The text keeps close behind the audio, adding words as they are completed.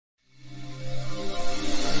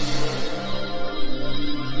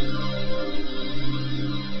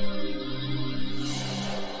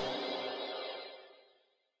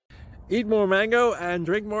eat more mango and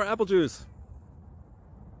drink more apple juice.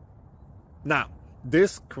 Now,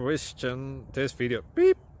 this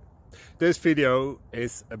video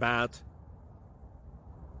is about,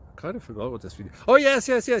 I kind of forgot what this video. Oh yes.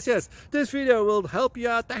 This video will help you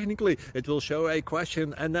out technically. It will show a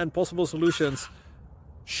question and then possible solutions.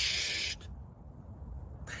 Shh.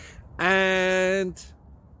 And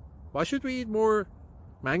why should we eat more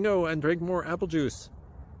mango and drink more apple juice?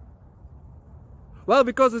 Well,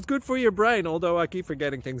 because it's good for your brain, although I keep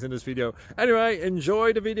forgetting things in this video. Anyway,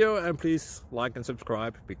 enjoy the video and please like and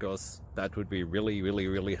subscribe, because that would be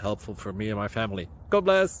really helpful for me and my family. God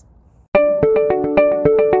bless!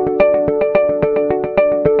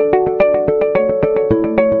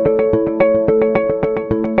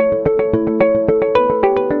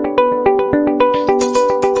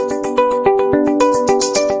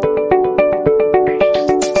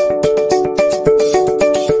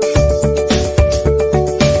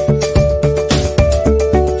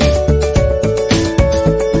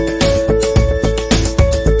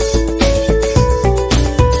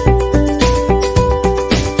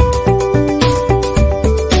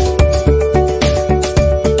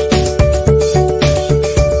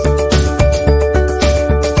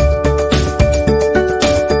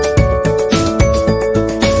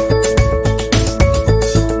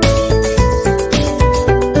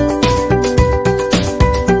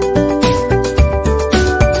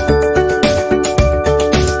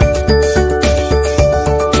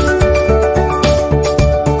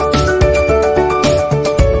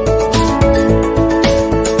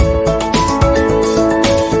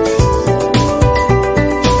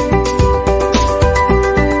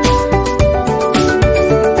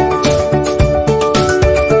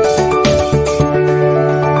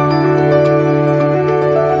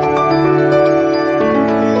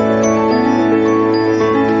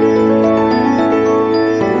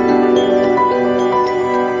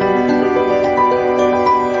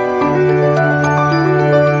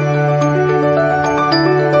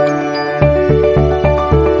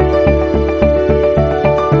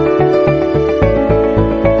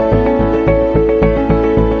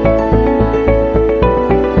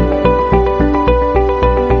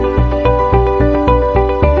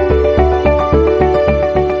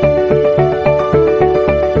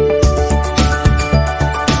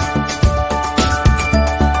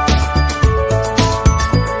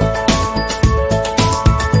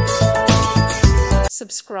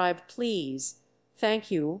 Subscribe, please. Thank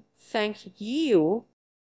you. Thank you.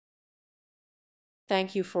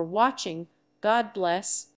 Thank you for watching. God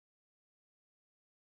bless.